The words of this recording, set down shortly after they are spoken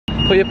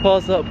Put your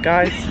paws up,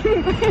 guys.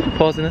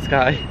 Paws in the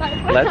sky.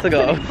 Let's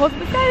go. Paws in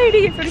the sky,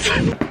 ladies.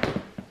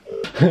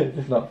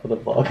 It's not for the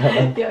vlog,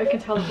 Hannah. Yeah, I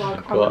can tell the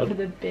vlog. I went for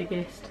the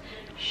biggest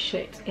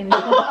shit in the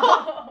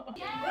world.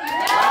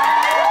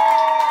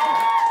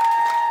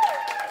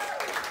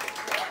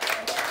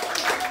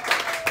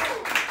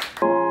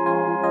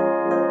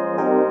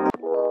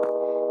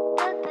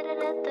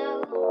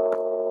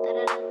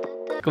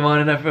 Good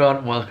morning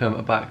everyone,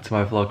 welcome back to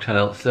my vlog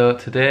channel. So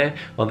today,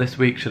 or this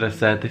week should I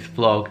say, this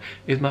vlog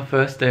is my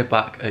first day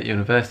back at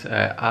university.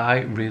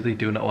 I really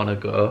do not want to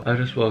go. I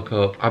just woke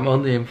up. I'm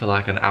only in for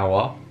like an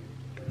hour.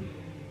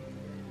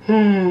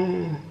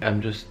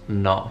 I'm just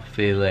not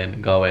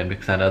feeling going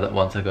because I know that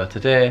once I go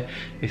today,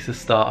 it's the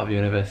start of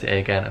university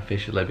again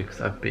officially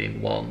because I've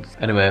been once.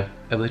 Anyway,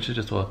 I literally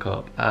just woke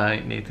up. I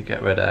need to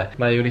get ready.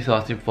 My uni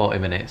starts in 40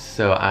 minutes,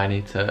 so I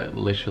need to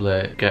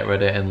literally get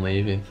ready and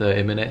leave in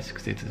 30 minutes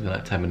because it takes me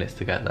like 10 minutes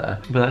to get there.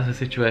 But that's the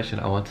situation.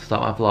 I want to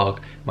start my vlog.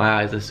 My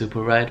eyes are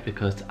super red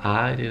because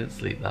I didn't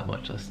sleep that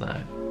much last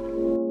night.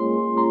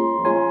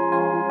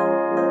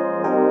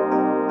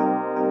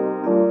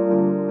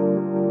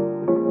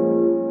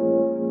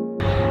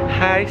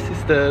 Hi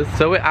sisters.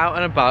 So we're out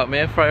and about. Me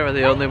and Freya are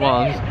the only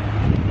ones.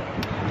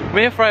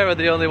 Me and Freya are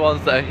the only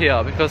ones that are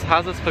here because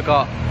Hazard's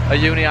forgot a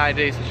uni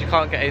ID, so she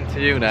can't get into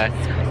uni.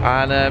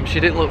 And she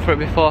didn't look for it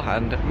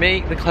beforehand.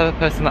 Me, the clever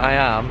person that I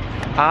am,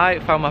 I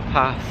found my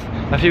pass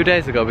a few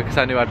days ago because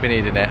I knew I'd be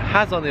needing it.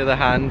 Haz, on the other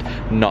hand,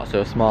 not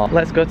so smart.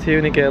 Let's go to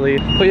uni, girlie.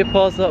 Put your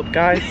paws up,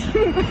 guys.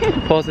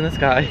 Paws in the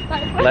sky.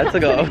 Let's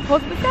go.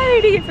 Paws in the sky,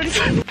 ladies.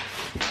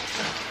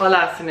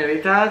 Hola,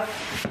 señoritas.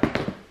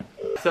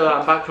 So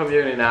I'm back from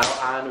uni now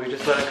and we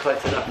just went and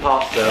collected a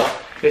parcel.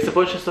 It's a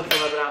bunch of stuff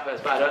from Urban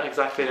Outfitters, but I don't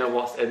exactly know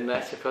what's in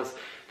this because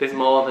there's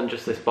more than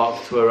just this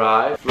box to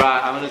arrive.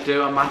 Right, I'm going to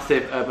do a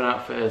massive Urban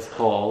Outfitters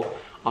haul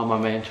on my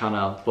main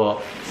channel,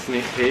 but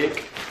sneak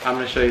peek, I'm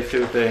going to show you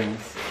two things.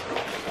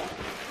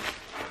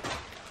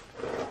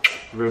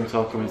 Room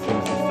tour coming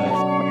soon,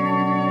 sisters.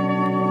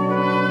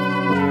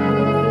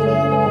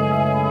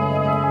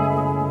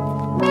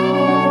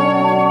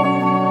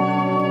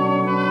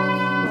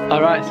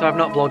 Alright, so I've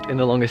not vlogged in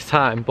the longest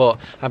time, but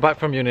I'm back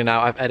from uni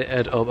now. I've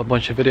edited up a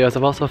bunch of videos.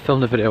 I've also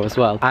filmed a video as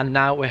well. And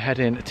now we're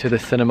heading to the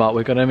cinema.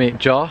 We're gonna meet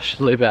Josh,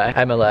 Libby,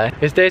 Emily.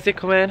 Is Daisy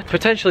coming?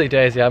 Potentially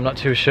Daisy, I'm not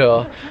too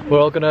sure. We're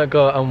all gonna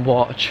go and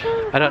watch,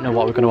 I don't know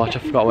what we're gonna watch, I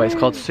forgot what it's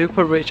called.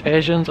 Super Rich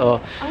Asians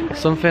or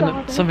something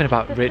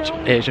about rich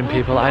Asian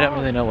people. I don't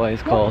really know what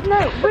it's called.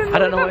 I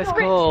don't know what it's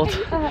called.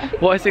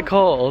 What is it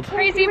called?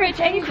 Crazy Rich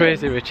Asians.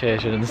 Crazy Rich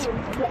Asians.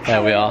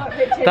 There we are.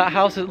 That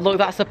house, look,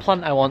 that's the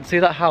plant I want. See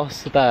that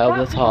house there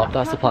over the top?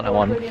 That's the plant I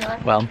want.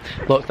 Well,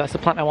 look, that's the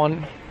plant I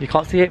want. You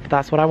can't see it, but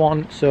that's what I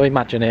want, so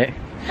imagine it.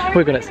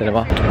 We're good at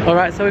cinema.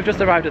 Alright, so we've just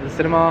arrived at the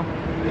cinema.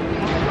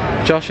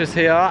 Josh is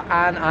here,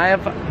 and I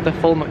have the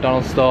full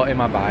McDonald's store in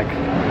my bag.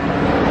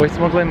 We're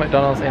smuggling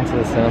McDonald's into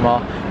the cinema,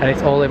 and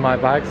it's all in my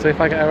bag, so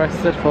if I get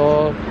arrested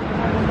for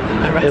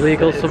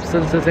illegal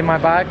substances in my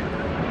bag,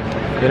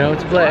 you know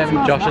to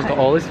blame. Josh has got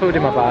all his food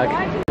in my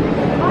bag.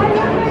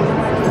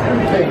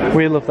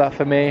 We love that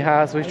for me,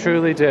 Haz, we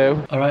truly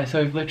do. Alright, so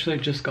I've literally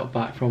just got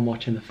back from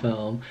watching the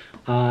film.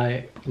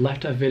 I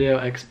left a video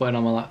exporting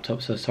on my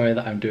laptop, so sorry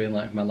that I'm doing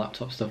like my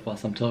laptop stuff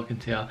whilst I'm talking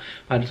to you.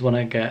 I just want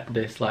to get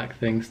this like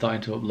thing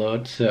starting to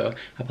upload, so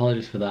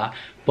apologies for that.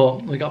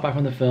 But we got back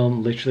from the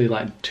film literally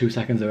like 2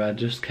 seconds ago. I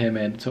just came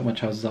in, took my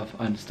trousers off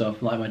and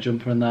stuff, like my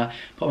jumper and that,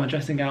 put my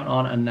dressing gown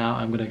on, and now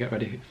I'm gonna get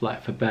ready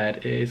like for bed.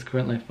 It is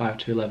currently 5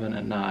 to 11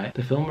 at night.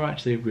 The film were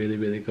actually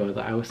really good.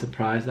 I was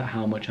surprised at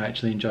how much I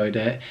actually enjoyed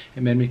it.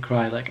 It made me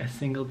cry, like a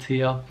single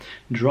tear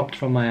dropped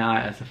from my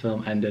eye as the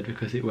film ended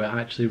because it were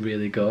actually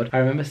really good. I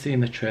remember seeing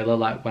the trailer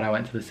like when I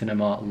went to the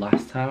cinema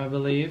last time, I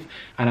believe,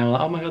 and I was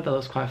like, oh my god, that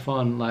looks quite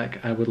fun,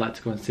 like I would like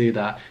to go and see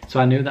that. So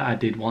I knew that I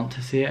did want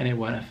to see it, and it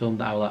weren't a film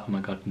that I was like, oh my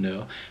god,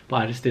 no. But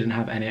I just didn't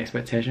have any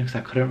expectation because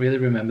I couldn't really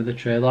remember the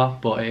trailer,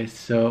 but it is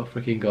so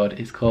freaking good.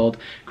 It's called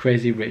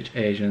Crazy Rich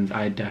Asians.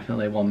 I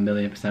definitely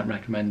 1,000,000%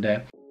 recommend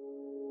it.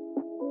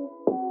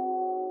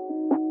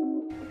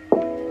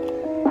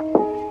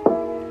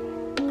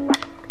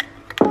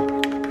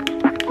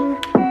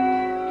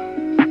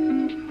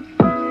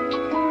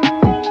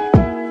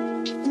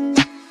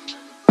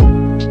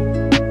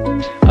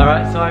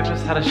 Alright, so I've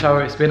just had a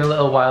shower. It's been a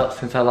little while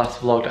since I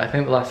last vlogged. I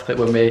think the last clip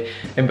with me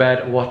in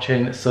bed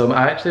watching some...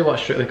 I actually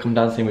watched Strictly Come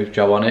Dancing with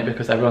Joe on it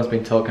because everyone's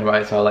been talking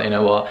about it, so I'll let you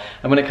know what.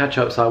 I'm going to catch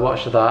up, so I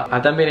watched that.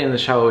 I've then been in the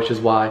shower, which is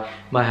why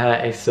my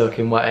hair is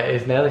soaking wet. It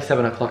is nearly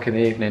 7 o'clock in the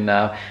evening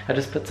now. I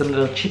just put some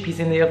little chippies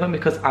in the oven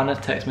because Anna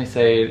texted me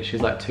saying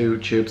she's like 2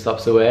 tube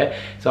stops away.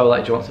 So I was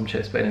like, do you want some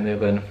chips put in the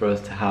oven for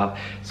us to have?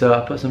 So I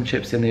put some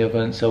chips in the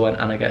oven, so when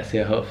Anna gets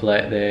here,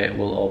 hopefully they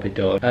will all be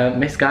done.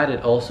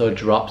 Misguided also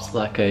dropped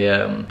like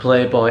a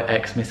Playboy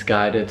X next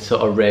Misguided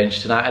sort of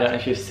range tonight. I don't know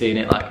if you've seen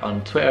it like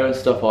on Twitter and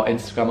stuff or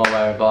Instagram or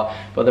wherever,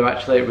 but they're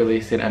actually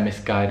releasing a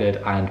Misguided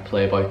and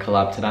Playboy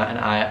collab tonight, and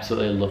I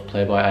absolutely love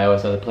Playboy. I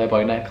always wear the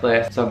Playboy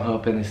necklace, so I'm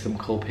hoping there's some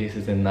cool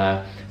pieces in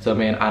there. So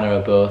me and Anna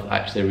are both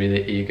actually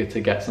really eager to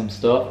get some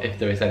stuff. If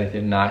there is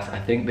anything nice, I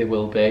think there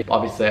will be. But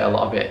obviously a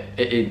lot of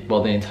it,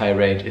 well, the entire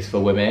range is for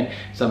women,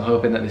 so I'm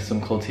hoping that there's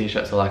some cool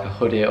t-shirts or like a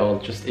hoodie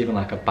or just even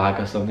like a bag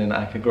or something that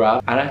I could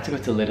grab. I'd have to go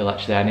to Lidl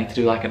actually. I need to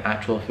do like an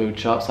actual food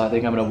shop, so I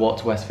think I'm gonna walk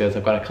to Westfields.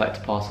 I've got to collect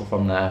a parcel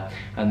from there,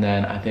 and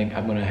then I think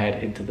I'm gonna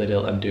head into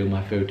Lidl and do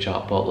my food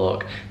shop. But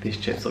look, these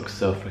chips look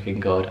so freaking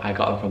good. I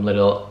got them from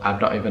Lidl.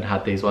 I've not even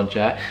had these ones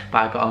yet, but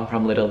I got them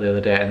from Lidl the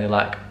other day, and they're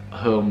like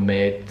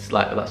homemade,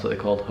 like that's what they're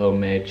called,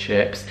 homemade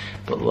chips.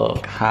 But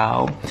look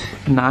how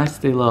nice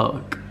they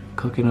look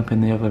cooking up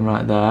in the oven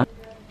right there.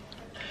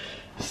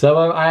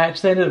 So I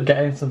actually ended up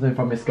getting something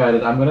from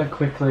Misguided. I'm gonna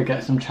quickly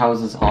get some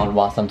trousers on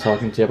whilst I'm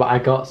talking to you, but I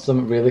got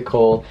some really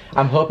cool,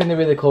 I'm hoping they're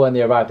really cool when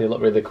they arrive. They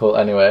look really cool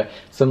anyway.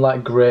 Some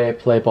like grey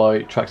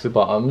Playboy tracksuit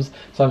bottoms,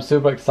 so I'm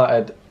super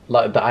excited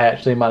like that I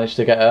actually managed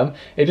to get them.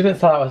 It didn't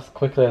sell out as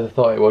quickly as I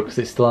thought it would because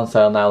it's still on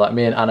sale now. Like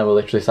me and Anna were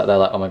literally sat there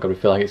like, oh my god, we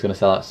feel like it's gonna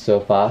sell out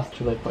so fast.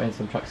 Actually putting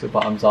some tracksuit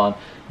bottoms on,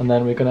 and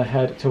then we're gonna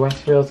head to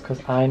Westfields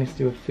because I need to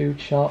do a food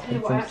shop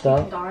and some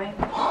stuff.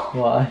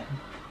 Why?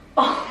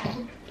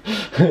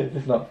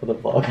 It's not for the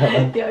vlog,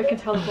 Anna. Yeah, I can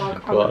tell the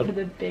vlog. I went for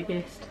the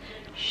biggest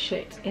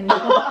shit in the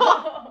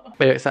world.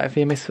 Are you excited for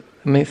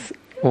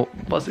your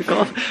what's it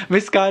called?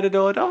 Misguided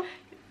order?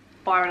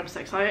 Byron, I'm so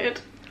excited.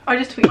 I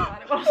just tweeted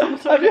about it when I was on the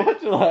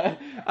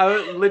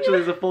toilet. Literally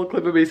there's a full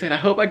clip of me saying I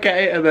hope I get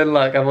it, and then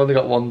like I've only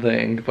got one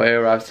thing, but it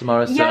arrives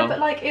tomorrow. So yeah, but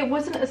like it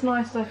wasn't as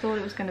nice as I thought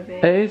it was going to be.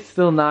 It is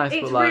still nice,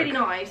 it's but like, really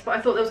nice, but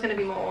I thought there was going to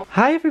be more.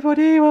 Hi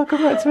everybody, welcome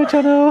back to my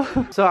channel.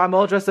 So I'm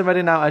all dressed and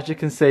ready now, as you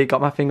can see.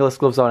 Got my fingerless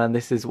gloves on, and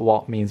this is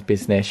what means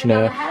business, you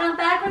know. Head on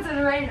backwards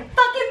and ready to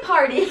fucking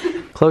party.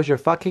 Close your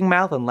fucking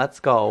mouth and let's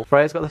go.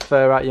 Freya's got the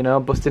fur out, you know,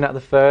 busting out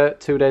the fur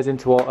 2 days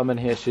into autumn, and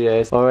here she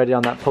is. Already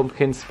on that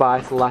pumpkin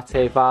spice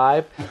latte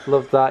vibe.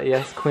 Love that,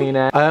 yes, queen.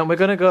 We're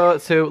gonna go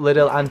to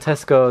Lidl and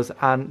Tesco's,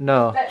 and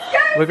no.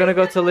 We're gonna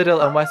go to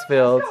Lidl and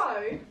Westfields.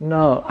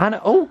 No, Anna,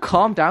 oh,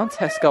 calm down,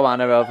 Tesco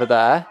Anna over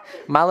there.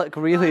 Malik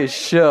really is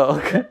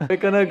shook. We're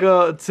gonna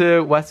go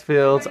to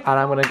Westfields, and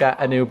I'm gonna get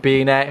a new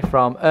beanie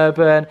from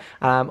Urban,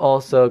 and I'm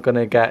also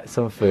gonna get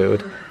some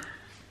food.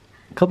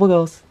 Couple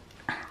goals.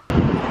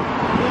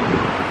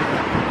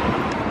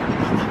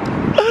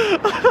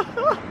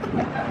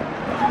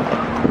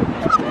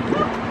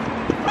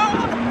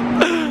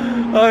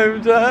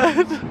 I'm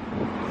dead.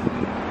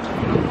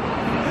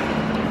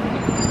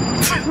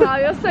 Wow,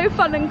 you're so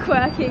fun and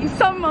quirky.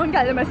 Someone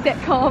get them a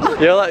sitcom.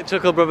 You're like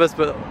Chuckle Brothers,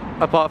 but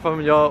apart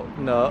from your...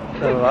 no,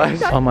 never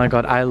mind. Oh my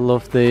god, I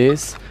love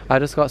these. I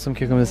just got some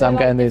cucumbers. I'm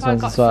getting these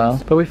ones as well.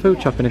 But we're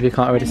food shopping if you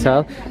can't already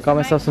tell. Got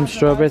myself some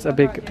strawberries, a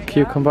big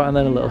cucumber, and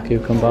then a little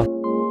cucumber.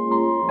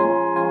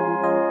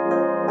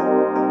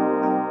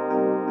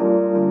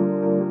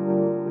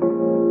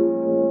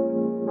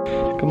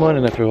 Good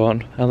morning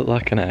everyone, I look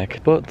like an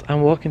egg, but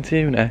I'm walking to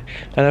uni, and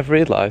I've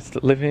realised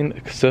that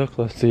living so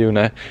close to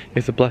uni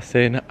is a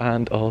blessing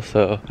and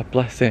also a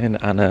blessing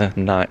and a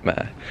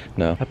nightmare.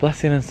 No, a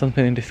blessing and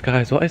something in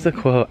disguise. What is the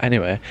quote?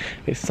 Anyway,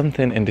 it's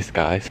something in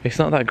disguise. It's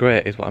not that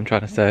great is what I'm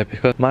trying to say,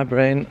 because my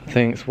brain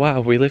thinks, wow,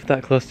 we live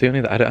that close to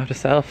uni that I don't have to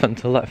set off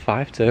until like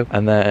 5 to,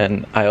 and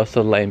then I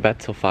also lay in bed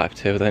till 5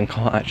 to, then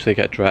can't actually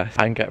get dressed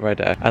and get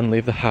ready and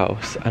leave the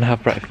house and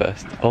have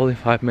breakfast all in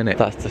 5 minutes.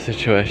 That's the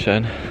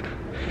situation.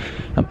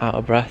 I'm out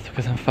of breath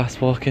because I'm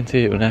fast walking to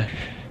uni.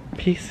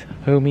 Peace,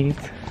 homies.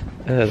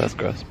 That's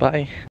gross.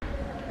 Bye.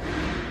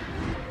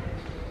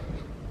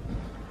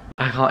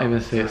 I can't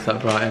even see it's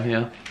that bright in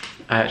here.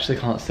 I actually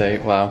can't see.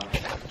 Wow.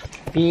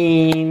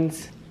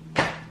 Beans.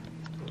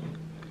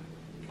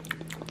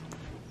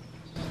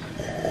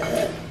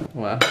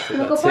 Wow.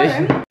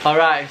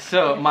 Alright,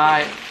 so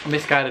my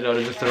Misguided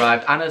order just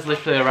arrived. Anna's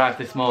literally arrived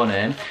this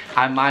morning,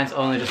 and mine's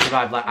only just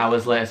arrived like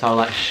hours later, so I was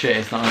like, shit,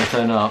 it's not gonna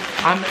turn up.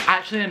 I'm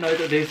actually annoyed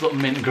that these look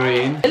mint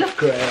green. They look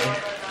grey.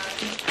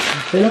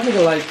 They look like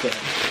a light grey.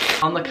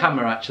 On the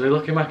camera actually,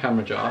 look in my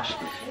camera Josh,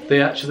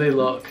 they actually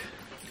look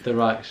the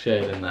right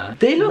shade in there.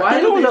 They look, they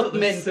don't look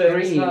mint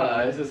green.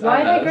 Why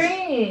are they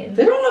green?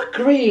 They don't look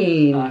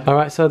green.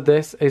 Alright, so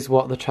this is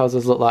what the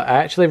trousers look like.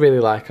 I actually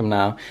really like them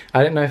now. I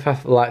didn't know if I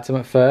liked them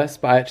at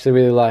first, but I actually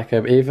really like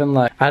them. Even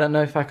like, I don't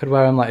know if I could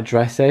wear them like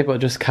dressy,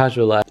 but just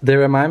casually. They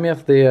remind me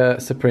of the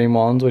Supreme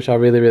ones, which I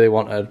really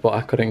wanted, but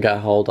I couldn't get a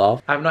hold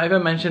of. I've not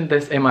even mentioned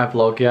this in my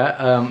vlog yet,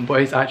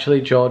 but it's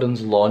actually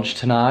Jordan's launch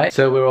tonight.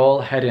 So we're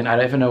all heading, I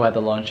don't even know where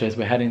the launch is,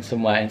 we're heading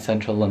somewhere in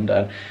central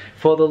London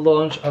for the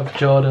launch of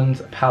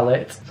Jordan's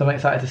palette. So I'm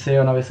excited to see her,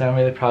 and obviously I'm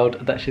really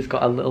proud that she's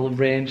got a little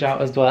range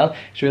out as well.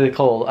 It's really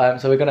cool.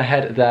 So we're gonna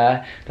head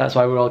there. That's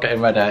why we're all getting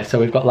ready. So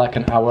we've got like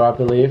an hour, I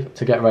believe,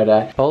 to get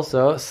ready.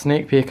 Also,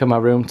 sneak peek of my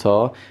room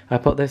tour. I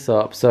put this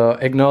up, so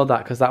ignore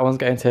that because that one's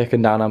getting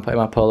taken down. I'm putting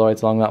my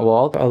Polaroids along that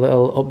wall. Got a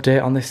little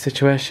update on this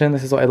situation.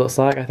 This is what it looks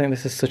like. I think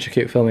this is such a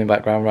cute filming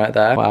background right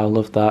there. Wow, I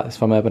love that. It's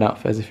from Urban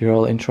Outfitters if you're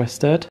all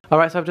interested.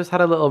 Alright, so I've just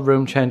had a little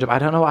room change up. I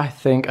don't know what I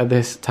think of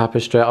this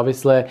tapestry.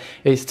 Obviously,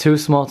 it's too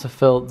small to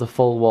fill the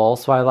full wall,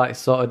 so I like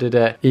sort of did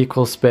it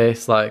equal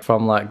space, like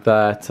from like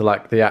there to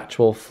like the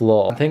actual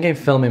floor. I'm thinking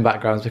filming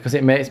backgrounds because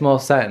it makes more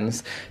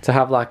sense to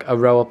have like a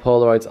row of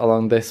Polaroids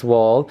along this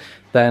wall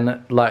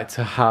than like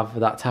to have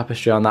that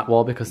tapestry on that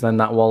wall, because then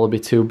that wall will be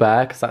too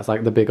bare because that's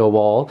like the bigger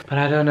wall. But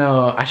I don't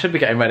know, I should be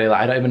getting ready. Like,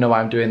 I don't even know why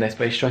I'm doing this,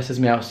 but it stresses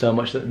me out so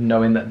much that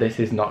knowing that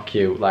this is not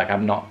cute. Like,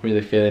 I'm not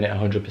really feeling it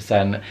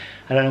 100%.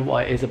 I don't know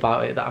what it is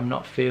about it that I'm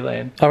not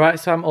feeling. Alright,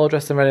 so I'm all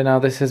dressed and ready now.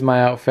 This is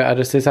my outfit. I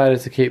just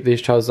decided to keep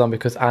these trousers on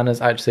because Anna's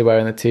actually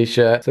wearing the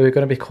t-shirt, so we're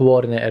going to be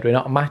coordinated. We're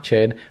not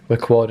matching, we're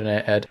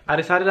coordinated. I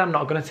decided I'm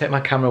not going to take my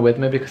camera with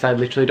me because I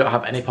literally don't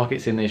have any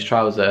pockets in these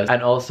trousers,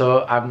 and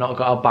also I've not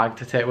got a bag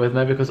to take with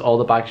me because all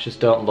the bags just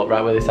don't look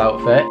right with this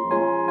outfit.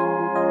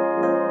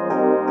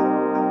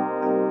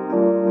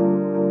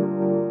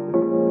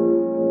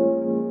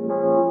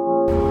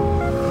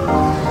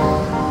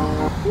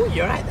 Ooh,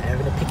 you're right there,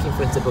 having a pick in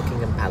front of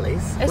Buckingham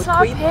Palace. It's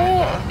not a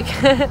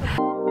pick.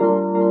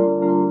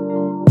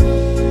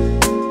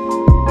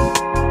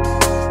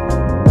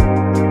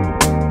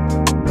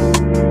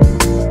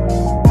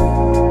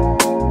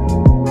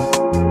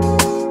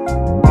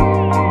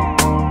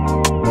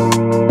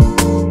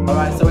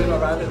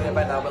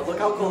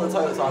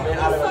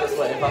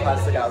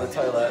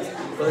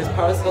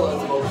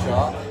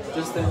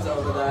 Justin's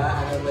over there,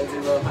 and then Lindsay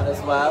Lohan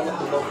as well.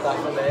 Love that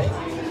for me.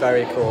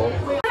 Very cool.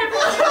 My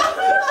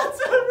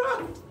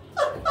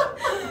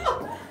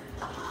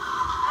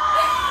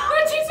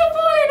cheeks are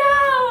falling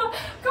out!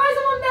 Guys,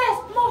 I'm a mess.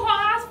 I'm a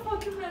hot ass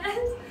fucking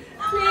mess.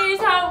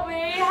 Please help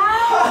me.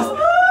 Help!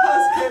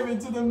 Has came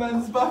into the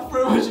men's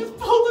bathroom and just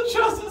pulled the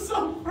trousers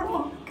off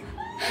from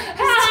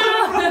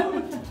Help!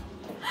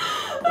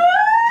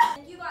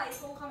 You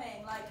guys all come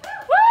in, like.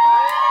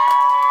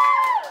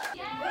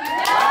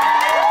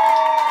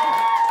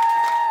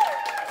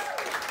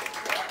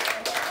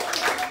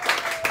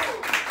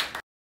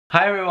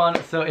 Hi everyone,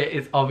 so it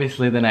is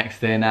obviously the next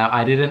day now.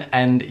 I didn't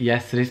end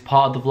yesterday's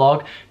part of the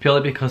vlog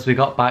purely because we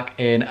got back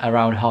in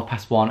around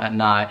 1:30 at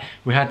night.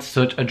 We had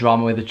such a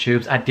drama with the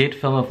tubes. I did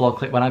film a vlog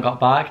clip when I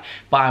got back,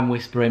 but I'm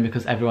whispering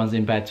because everyone's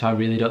in bed, so I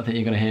really don't think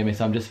you're going to hear me,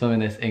 so I'm just filming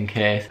this in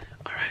case.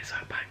 Alright, so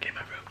I'm back in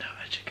my room now,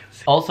 as you can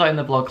see. Also in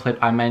the vlog clip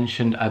I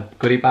mentioned a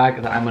goodie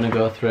bag that I'm going to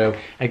go through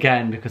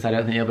again because I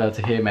don't think you'll be able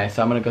to hear me,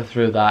 so I'm going to go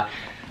through that.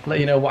 Let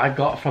you know what I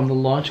got from the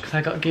launch because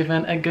I got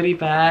given a goodie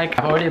bag.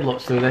 I've already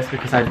looked through this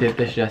because I did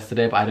this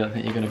yesterday, but I don't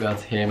think you're going to be able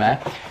to hear me.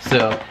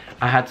 So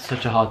I had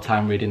such a hard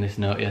time reading this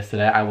note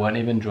yesterday. I weren't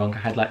even drunk. I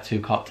had like 2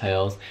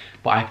 cocktails,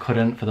 but I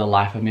couldn't for the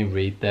life of me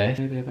read this.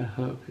 Hey babe, I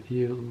hope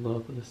you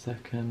love the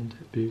second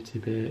Beauty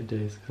Bay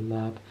Days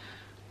collab. It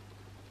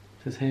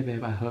says, hey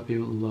babe, I hope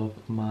you love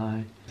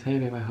my... Hey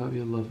babe, I hope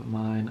you love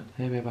mine.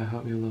 Hey babe, I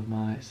hope you love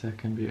my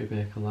second Beauty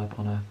Bay collab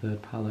on our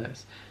 3rd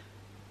palettes.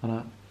 On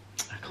our...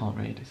 I can't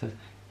read. It says,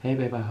 hey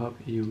babe, I hope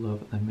you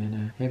love the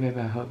mini. Hey babe,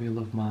 I hope you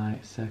love my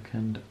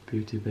second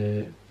Beauty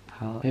Bay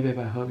palette. Hey babe,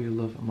 I hope you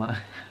love my... I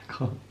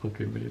can't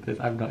fucking read this.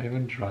 I'm not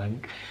even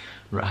drank.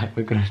 Right,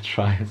 we're gonna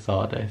try a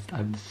sawdust.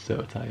 I'm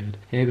so tired.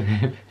 Hey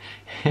babe.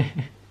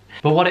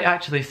 But what it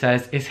actually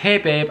says is, hey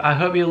babe, I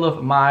hope you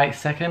love my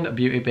second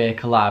Beauty Bay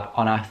collab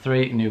on our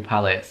 3 new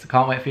palettes.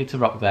 Can't wait for you to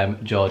rock them,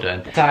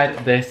 Jordan.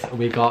 Inside this,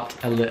 we got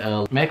a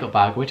little makeup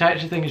bag, which I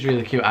actually think is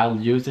really cute. I'll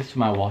use this for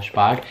my wash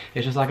bag.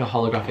 It's just like a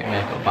holographic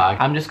makeup bag.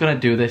 I'm just gonna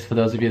do this for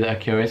those of you that are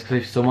curious,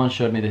 because if someone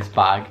showed me this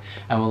bag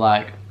and were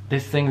like,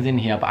 this thing's in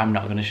here, but I'm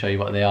not going to show you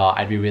what they are,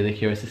 I'd be really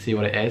curious to see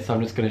what it is, so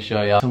I'm just going to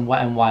show you some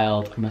Wet n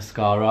Wild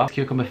mascara.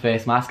 Cucumber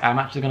face mask. I'm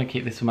actually going to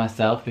keep this for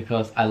myself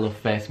because I love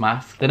face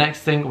masks. The next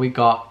thing we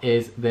got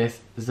is this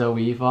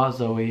Zoeva.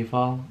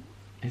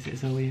 Is it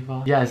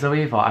Zoeva? Yeah,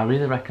 Zoeva. I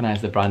really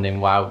recognise the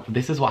branding. Wow,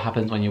 this is what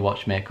happens when you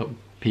watch makeup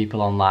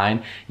people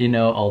online. You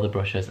know all the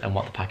brushes and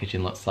what the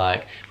packaging looks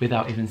like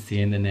without even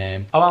seeing the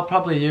name. Oh, I'll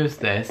probably use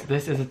this.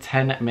 This is a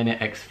 10-minute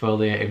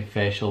exfoliating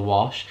facial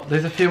wash.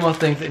 There's a few more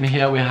things in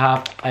here. We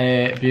have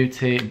a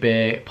Beauty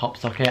Bay pop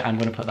socket. I'm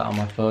going to put that on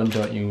my phone,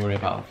 don't you worry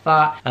about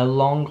that. A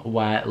long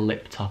wear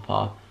lip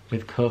topper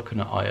with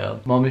coconut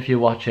oil. Mum, if you're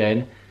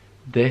watching,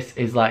 this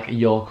is like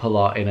your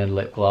colour in a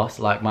lip gloss.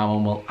 Like, my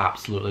mum will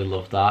absolutely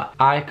love that.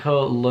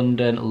 Ico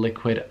London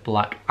Liquid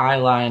Black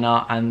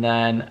Eyeliner, and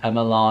then a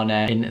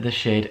Milani in the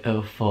shade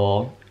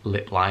 04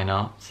 lip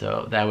liner.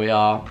 So there we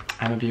are.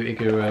 I'm a beauty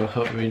guru.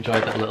 Hope you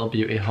enjoyed that little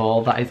beauty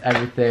haul. That is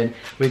everything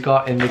we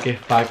got in the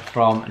gift bag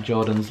from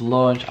Jordan's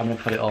launch. I'm gonna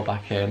put it all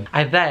back in.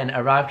 I then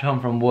arrived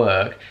home from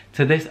work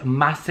to this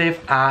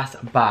massive ass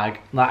bag.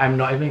 Like, I'm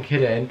not even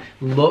kidding.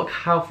 Look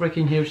how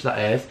freaking huge that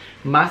is.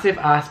 Massive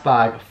ass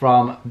bag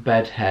from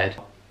Bedhead.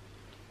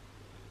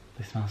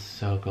 This smells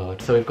so good.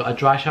 So we've got a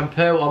dry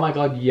shampoo. Oh my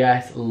god,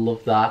 yes,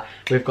 love that.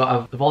 We've got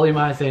a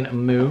volumizing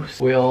mousse.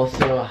 We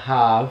also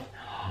have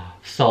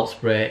salt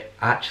spray.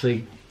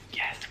 Actually,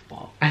 yes,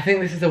 but I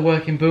think this is a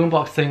working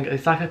boombox thing.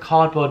 It's like a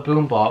cardboard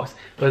boombox,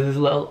 but there's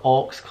a little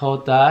aux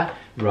cord there.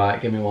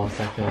 Right, give me 1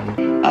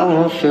 second. I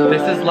won't feel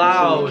this is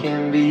loud.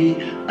 Can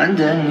be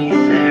underneath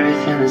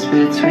everything that's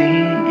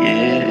between,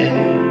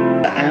 yeah.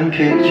 I'm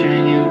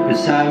picturing you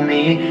beside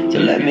me, so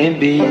let me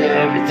be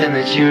everything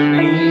that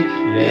you need,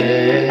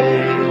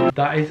 yeah.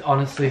 That is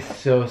honestly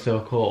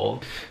so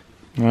cool.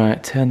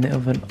 Right, turn the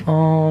oven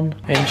on.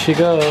 In she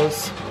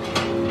goes.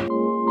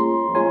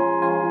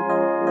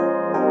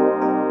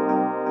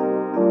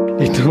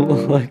 You don't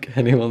look like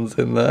anyone's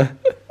in there.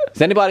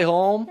 Is anybody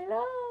home?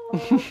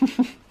 Hello.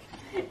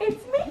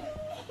 It's me.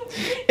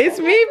 It's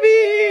me,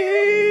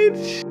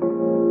 bitch.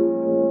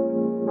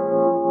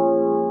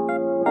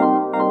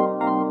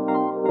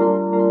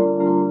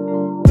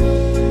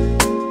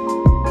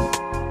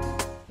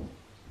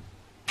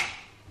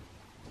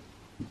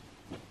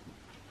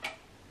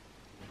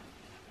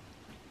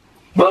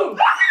 Boom!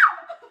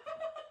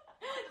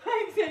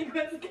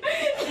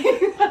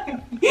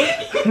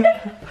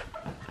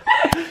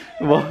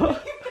 What?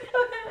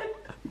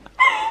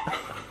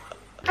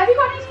 Have you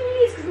got any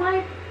DVDs? Because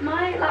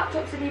my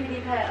laptop's a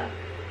DVD player.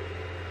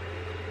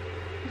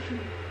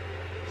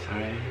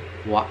 Sorry,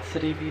 what's a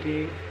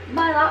DVD?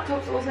 My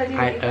laptop's also a DVD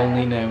I player.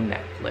 only know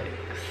Netflix.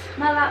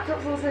 My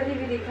laptop's also a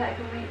DVD player.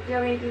 Do you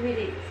have any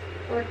DVDs?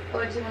 Or do you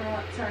want to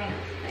watch something else?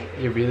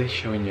 Maybe? You're really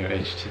showing your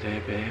age today,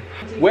 babe.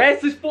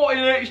 Where's this fucking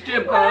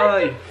HDMI?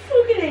 Where's the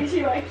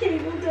fucking HDMI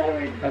cable,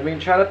 Darren? I've been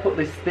trying to put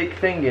this thick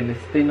thing in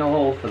this thin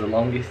hole for the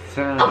longest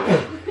time.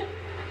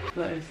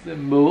 That is the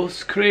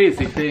most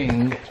crazy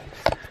thing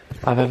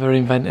I've ever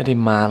invented in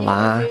my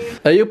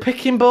life. Are you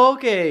picking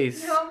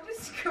bogies? No, I'm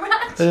just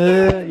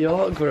scratching.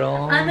 You're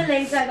grown. I'm a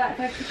lazy like if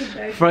I pick a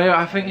bogie. Freya,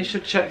 I think you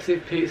should check see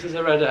if pizzas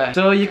are ready.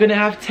 So you're gonna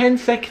have 10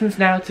 seconds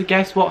now to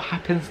guess what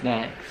happens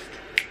next.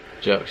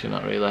 Jokes, you're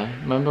not really.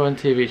 Remember when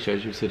TV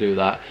shows used to do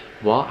that?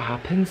 What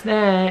happens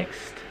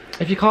next?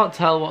 If you can't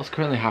tell what's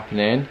currently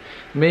happening,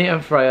 me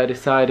and Freya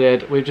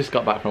decided, we've just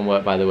got back from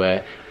work by the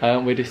way,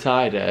 we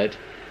decided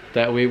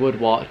that we would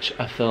watch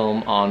a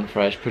film on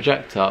Freya's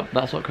projector.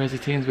 That's what crazy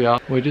teens we are.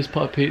 We just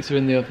put a pizza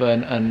in the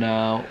oven and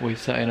now we're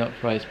setting up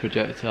Freya's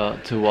projector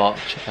to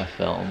watch a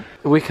film.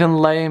 We can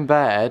lay in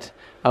bed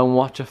and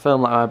watch a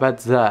film like my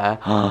bed's there.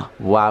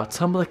 Wow,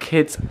 Tumblr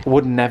kids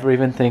would never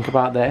even think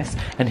about this.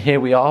 And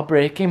here we are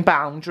breaking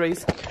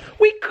boundaries.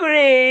 We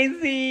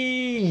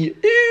crazy!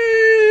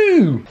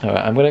 Ooh!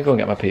 Alright, I'm gonna go and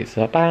get my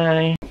pizza.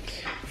 Bye.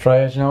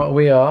 Freya, do you know what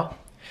we are?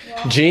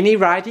 Yeah. Genie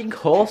riding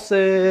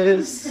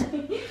horses.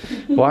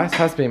 Wise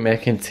has been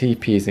making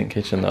TPs in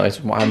kitchen though,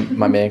 is what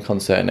my main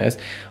concern is.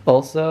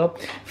 Also,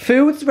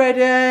 food's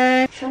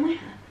ready! Show my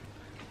hair.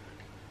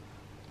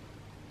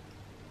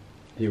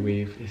 Your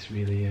weave is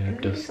really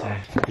dusty.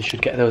 You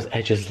should get those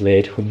edges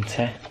laid,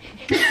 Hunter.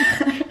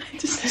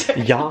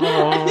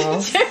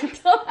 Yes!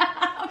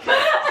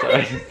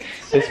 Sorry,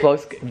 this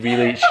vlog's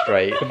really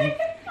straight.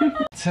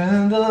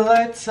 Turn the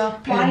lights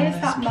up. Why is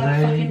that mug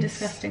fucking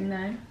disgusting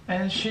though?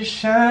 And she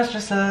shines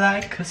just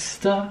like a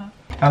star.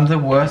 I'm the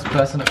worst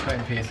person at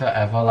cutting pizza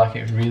ever, like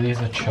it really is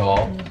a chore.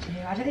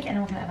 I don't think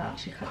anyone can ever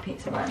actually cut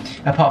pizza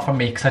right. Apart from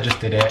me, because I just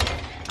did it.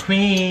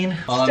 Queen!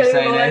 All I'm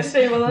saying is,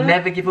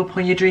 never give up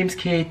on your dreams,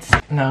 kids.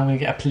 Now I'm gonna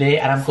get a plate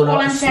and I'm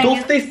gonna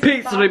stuff this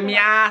pizza in my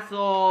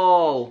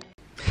asshole!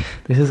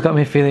 This has got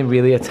me feeling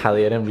really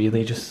Italian and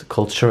really just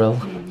cultural.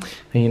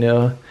 And you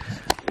know,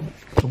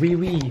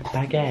 oui,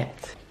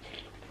 baguette.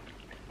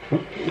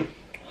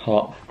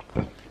 Hot.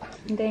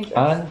 Dangerous.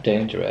 And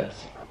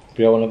dangerous. If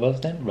you're one of us,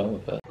 then run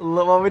with it.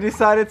 Look what we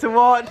decided to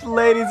watch,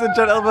 ladies and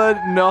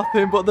gentlemen.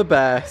 Nothing but the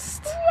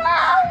best.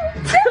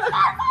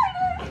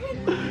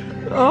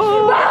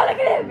 Oh. Wow, look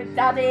at him,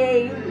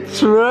 Daddy.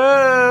 True.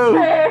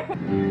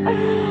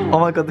 Oh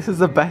my god, this is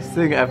the best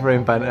thing ever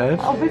invented.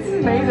 Oh, this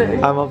is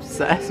amazing. I'm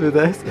obsessed with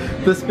this.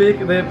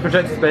 The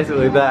projector's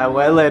basically there.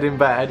 We're laid in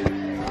bed,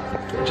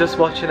 just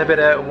watching a bit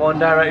of One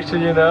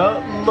Direction, you know.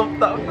 Love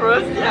that for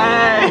us,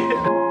 yay!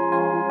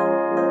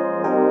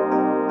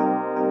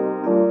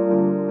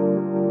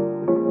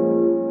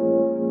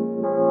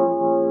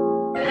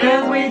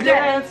 Cause we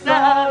danced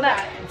all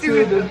night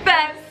to the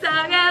best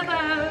song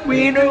ever.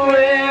 We knew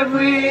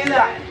every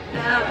line.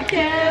 Now I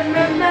can't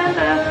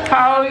remember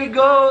how it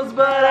goes,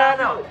 but I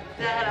know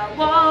that I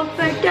won't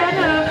forget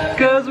her.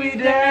 Cause we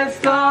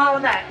danced all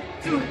night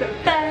to the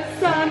best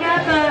song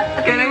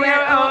ever. Can you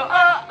hear oh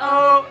oh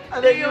oh?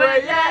 I think you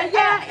went yeah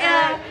yeah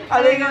yeah.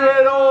 I think you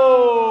went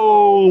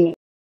oh.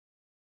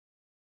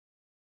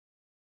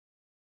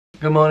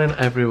 Good morning,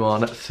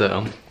 everyone.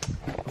 So,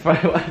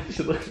 Freya,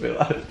 she looks at me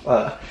like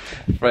that.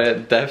 Freya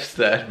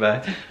devastated me.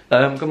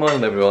 Good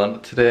morning,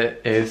 everyone. Today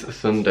is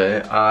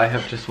Sunday. I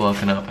have just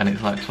woken up and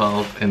it's like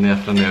 12 in the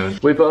afternoon.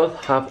 We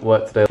both have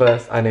work today.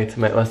 First, I need to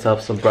make myself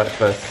some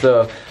breakfast.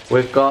 So,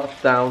 we've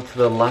got down to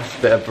the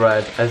last bit of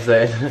bread, as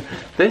in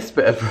this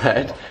bit of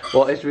bread.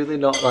 What is really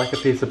not like a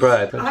piece of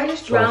bread. I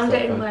just drowned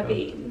it in my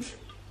beans.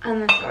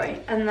 and then sorry,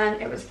 and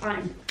then it was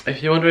fine.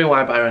 If you're wondering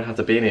why Byron has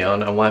a beanie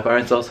on and why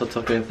Byron's also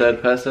talking in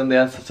third person, the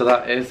answer to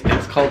that is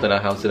it's cold in our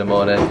house in the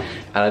morning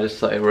and I just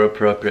thought it were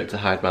appropriate to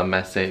hide my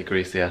messy,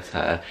 greasy ass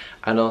hair.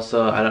 And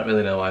also, I don't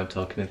really know why I'm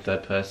talking in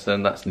third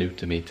person, that's new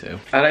to me too.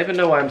 I don't even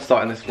know why I'm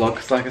starting this vlog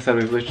because like I said,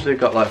 we've literally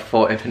got like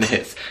 40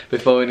 minutes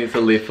before we need to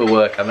leave for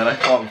work and then I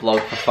can't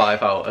vlog for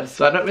 5 hours.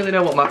 So I don't really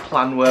know what my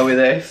plan were with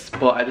this,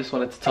 but I just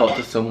wanted to talk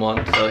to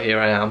someone, so here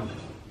I am.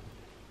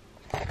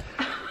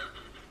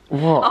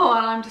 What? Oh,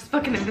 and I'm just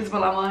fucking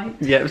invisible, am I?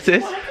 Yep,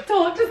 sis. I can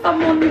talk to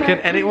someone. Can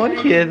anyone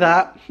hear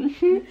that?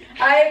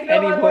 I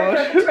ignored my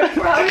boyfriend the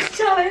 24 hours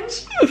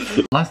challenge.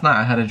 Last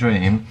night I had a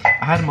dream.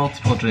 I had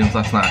multiple dreams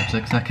last night actually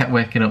because I kept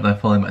waking up then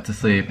falling back to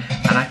sleep.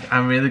 And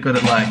I'm really good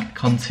at like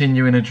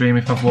continuing a dream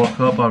if I've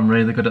woke up. I'm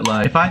really good at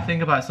like, if I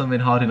think about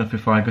something hard enough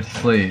before I go to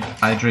sleep,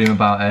 I dream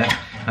about it.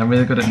 I'm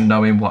really good at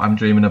knowing what I'm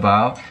dreaming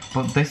about.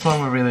 But this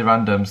one were really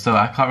random, so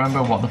I can't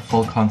remember what the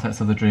full context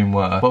of the dream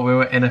were. But we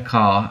were in a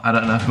car. I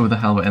don't know who the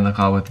hell were in the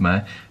car with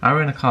me. I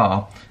were in a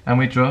car and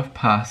we drove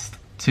past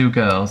 2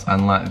 girls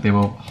and like they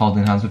were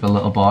holding hands with a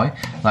little boy.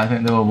 Like I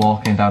think they were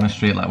walking down the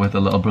street like with a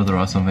little brother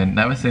or something.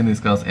 Never seen these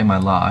girls in my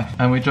life.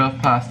 And we drove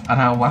past and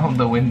I wound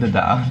the window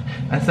down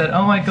and said,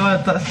 "Oh my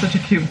god, that's such a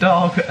cute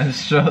dog," and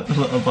stroked the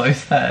little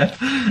boy's head.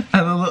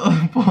 And the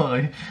little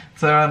boy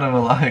turned around and were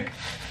like,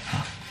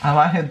 "Am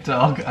I a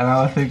dog?" And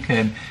I was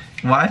thinking,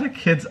 why do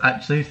kids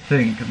actually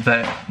think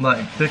that,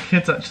 like, do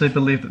kids actually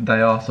believe that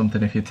they are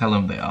something if you tell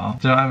them they are?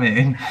 Do you know what I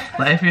mean?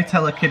 Like, if you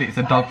tell a kid it's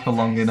a dog for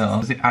long enough,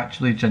 does it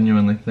actually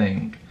genuinely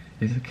think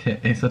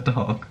it's a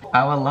dog?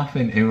 I was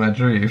laughing in my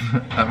dream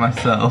at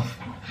myself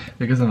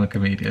because I'm a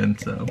comedian,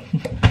 so.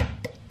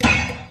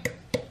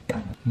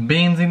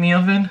 Beans in the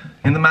oven,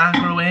 in the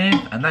microwave,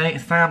 and then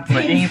it's time to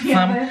eat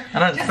some, and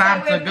then it's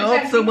time to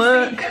go to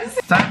work. It's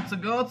time to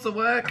go to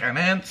work and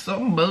earn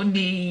some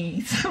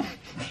monies.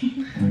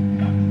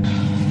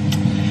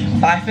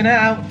 Bye for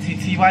now,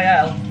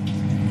 TTYL.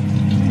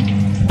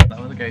 That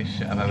was the gayest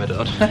shit I've ever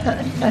done.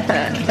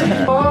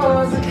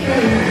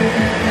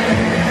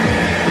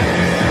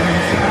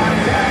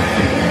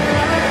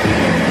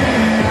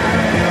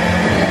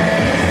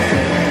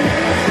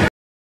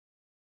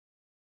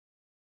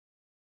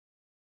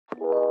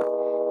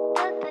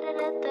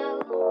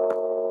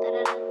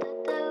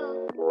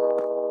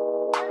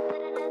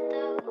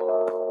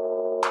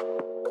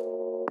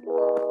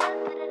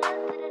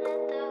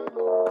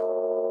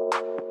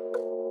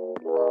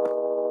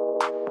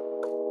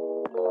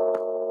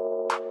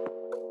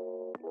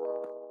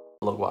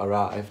 Look what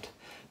arrived.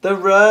 The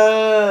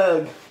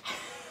rug!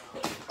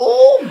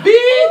 Oh,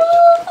 bitch!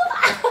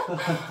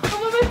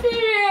 I'm on my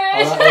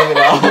period. Oh,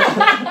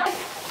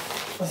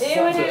 that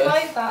Ew, I don't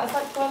like that. It's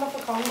like pulling off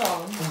a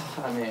condom.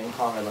 I mean,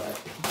 can't relate.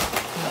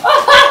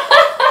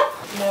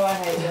 No, I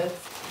hate this.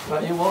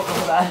 Right, you walk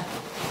over there.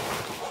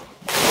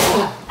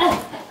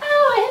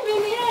 Ow, it hit me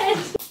in the head.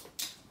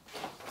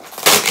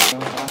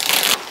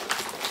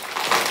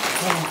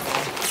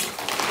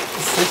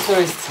 The sister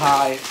is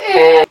tight.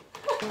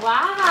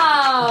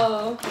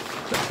 Wow.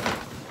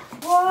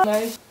 What?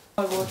 No. I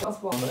will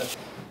just one.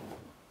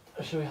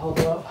 Should we hold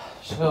it up?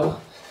 Show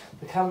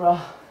the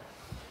camera.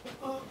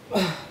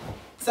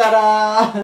 Ta-da!